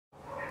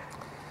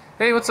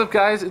Hey, what's up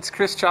guys? It's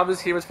Chris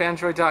Chavez here with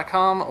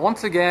Phandroid.com.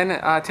 Once again,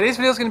 today's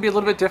video is going to be a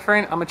little bit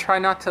different. I'm going to try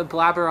not to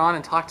blabber on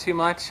and talk too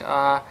much.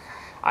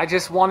 I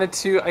just wanted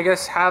to,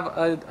 have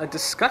a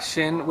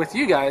discussion with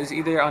you guys,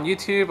 either on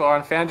YouTube or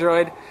on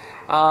Phandroid.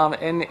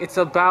 And it's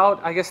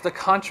about, the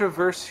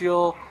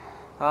controversial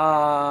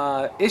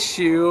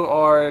issue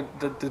or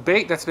the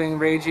debate that's been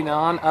raging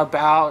on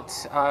about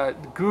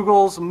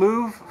Google's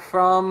move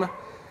from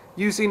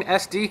using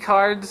SD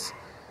cards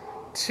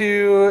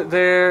to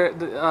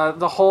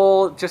the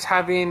whole just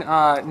having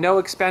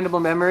no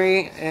expandable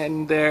memory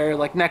in their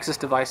Nexus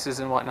devices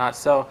and whatnot.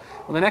 So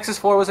when the Nexus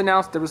 4 was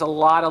announced, there was a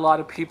lot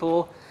of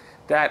people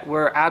that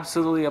were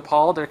absolutely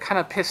appalled. They're kind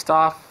of pissed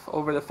off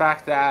over the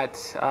fact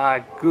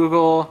that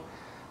Google,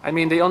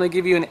 they only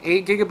give you an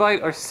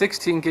 8GB or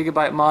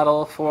 16GB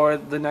model for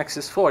the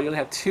Nexus 4. You only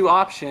have two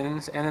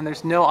options, and then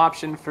there's no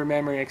option for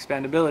memory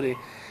expandability.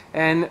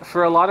 And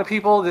for a lot of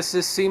people, this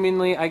is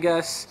seemingly,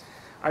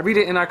 I read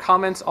it in our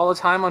comments all the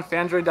time on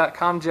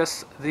Phandroid.com,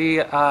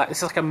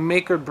 it's like a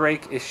make or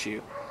break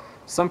issue.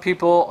 Some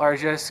people are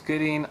just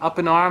getting up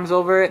in arms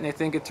over it and they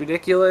think it's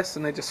ridiculous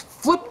and they just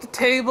flip the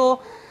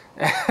table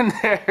and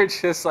they're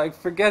just like,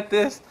 forget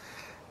this,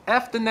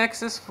 F the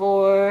Nexus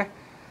 4,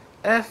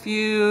 F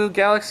you,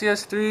 Galaxy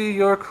S3,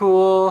 you're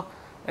cool,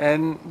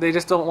 and they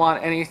just don't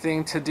want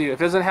anything to do.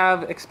 If it doesn't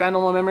have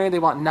expandable memory, they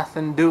want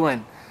nothing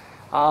doing.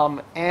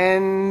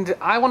 And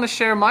I want to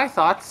share my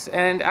thoughts,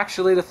 and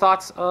actually the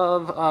thoughts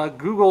of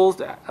Google's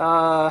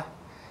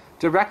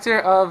director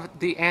of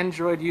the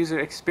Android user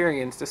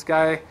experience. This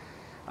guy,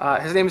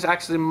 his name is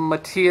actually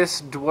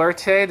Matthias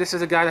Duarte. This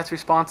is a guy that's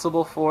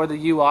responsible for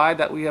the UI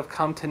that we have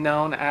come to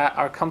know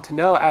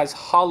as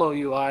Hollow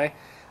UI,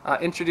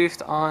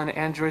 introduced on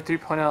Android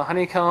 3.0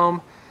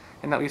 Honeycomb,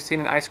 and that we've seen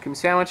in Ice Cream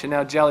Sandwich, and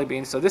now Jelly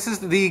Bean. So this is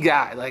the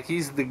guy,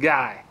 he's the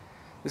guy.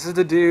 This is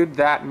the dude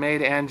that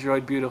made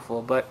Android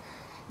beautiful. But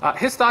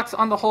his thoughts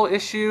on the whole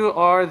issue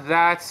are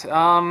that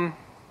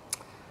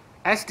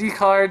SD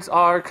cards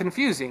are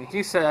confusing.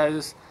 He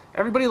says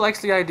everybody likes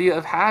the idea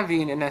of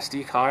having an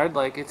SD card.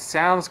 It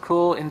sounds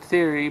cool in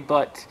theory,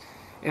 but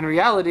in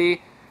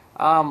reality,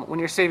 when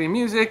you're saving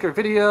music or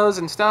videos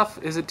and stuff,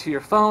 is it to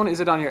your phone? Is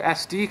it on your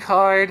SD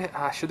card?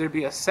 Should there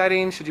be a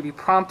setting? Should you be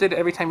prompted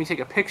every time you take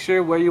a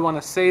picture where you want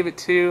to save it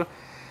to?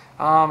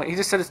 He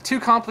just said it's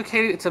too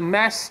complicated, it's a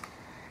mess.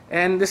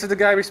 And this is the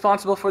guy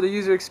responsible for the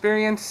user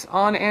experience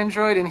on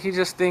Android, and he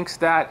just thinks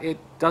that it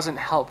doesn't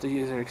help the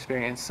user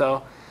experience.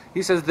 So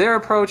he says their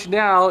approach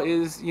now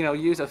is,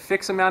 use a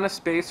fixed amount of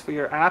space for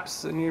your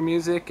apps and your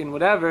music and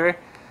whatever,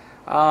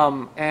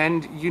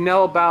 and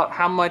about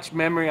how much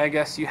memory,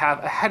 you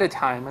have ahead of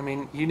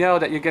time. You know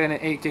that you're getting an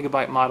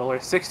 8GB model or a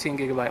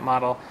 16GB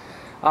model.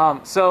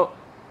 So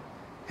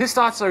his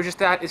thoughts are just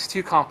that it's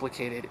too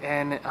complicated.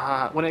 And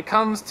when it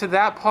comes to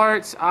that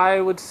part,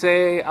 I would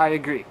say I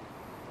agree.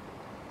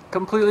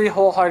 Completely,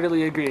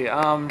 wholeheartedly agree.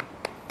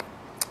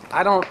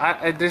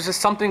 There's just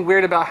something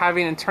weird about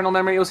having internal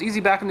memory. It was easy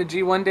back in the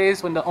G1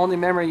 days when the only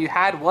memory you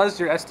had was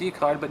your SD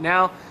card, but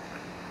now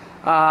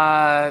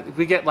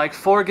we get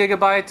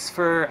 4GB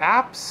for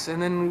apps,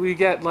 and then we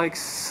get your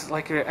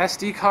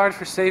SD card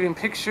for saving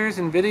pictures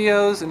and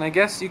videos, and I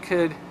guess you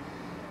could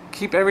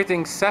keep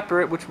everything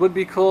separate, which would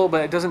be cool,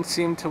 but it doesn't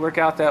seem to work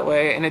out that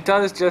way, and it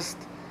does just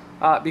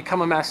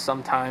become a mess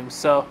sometimes.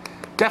 So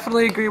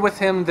definitely agree with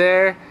him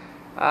there.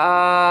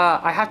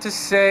 I have to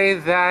say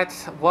that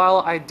while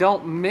I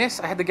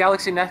had the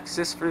Galaxy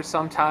Nexus for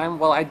some time,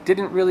 while I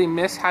didn't really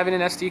miss having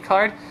an SD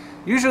card,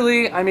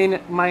 usually,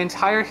 my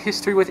entire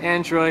history with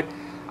Android,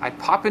 I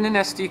pop in an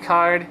SD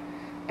card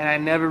and I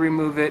never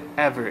remove it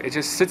ever. It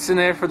just sits in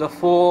there for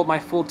my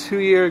full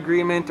 2-year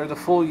agreement, or the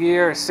full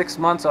year or 6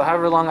 months, or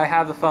however long I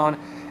have the phone.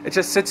 It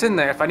just sits in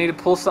there. If I need to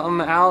pull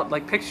something out,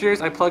 like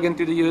pictures, I plug in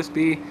through the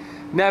USB,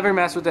 never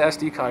mess with the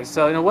SD card.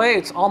 So in a way,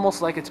 it's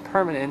almost like it's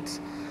permanent.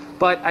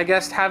 But I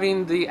guess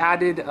having the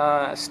added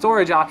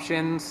storage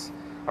options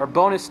or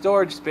bonus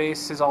storage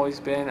space has always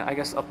been,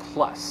 a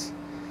plus.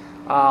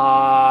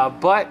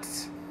 But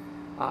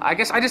I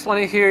just want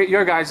to hear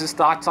your guys'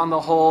 thoughts on the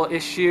whole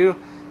issue.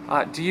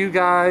 Do you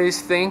guys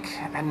think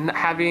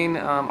having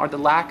or the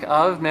lack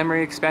of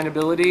memory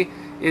expandability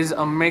is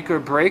a make or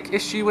break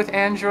issue with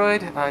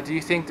Android? Do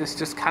you think this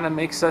just kind of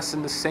makes us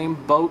in the same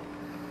boat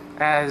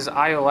as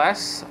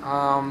iOS?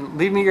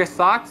 Leave me your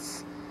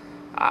thoughts.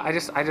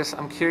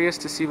 I'm curious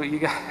to see what you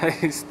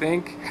guys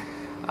think.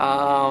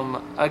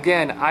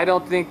 Again, I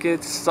don't think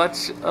it's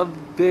such a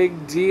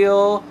big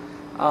deal,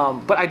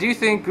 but I do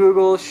think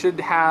Google should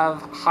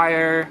have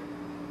higher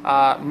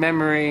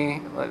memory,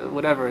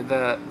 whatever.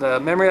 The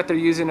memory that they're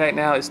using right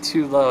now is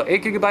too low.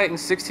 8GB and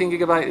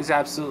 16GB is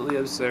absolutely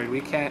absurd.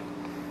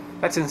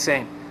 That's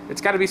insane.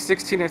 It's got to be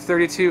 16 or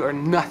 32 or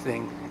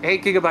nothing.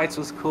 8GB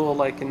was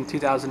cool in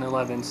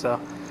 2011, so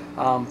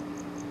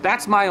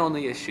that's my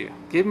only issue.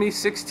 Give me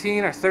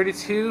 16 or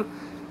 32,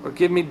 or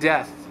give me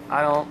death.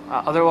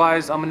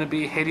 Otherwise I'm gonna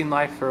be hating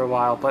life for a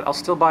while, but I'll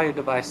still buy your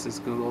devices,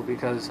 Google,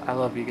 because I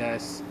love you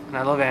guys, and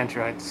I love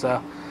Android.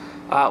 So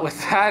with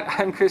that,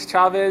 I'm Chris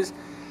Chavez.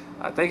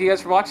 Thank you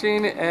guys for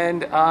watching,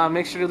 and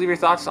make sure to leave your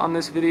thoughts on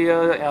this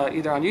video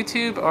either on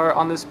YouTube or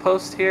on this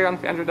post here on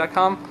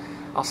Phandroid.com.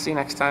 I'll see you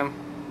next time.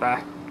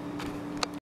 Bye.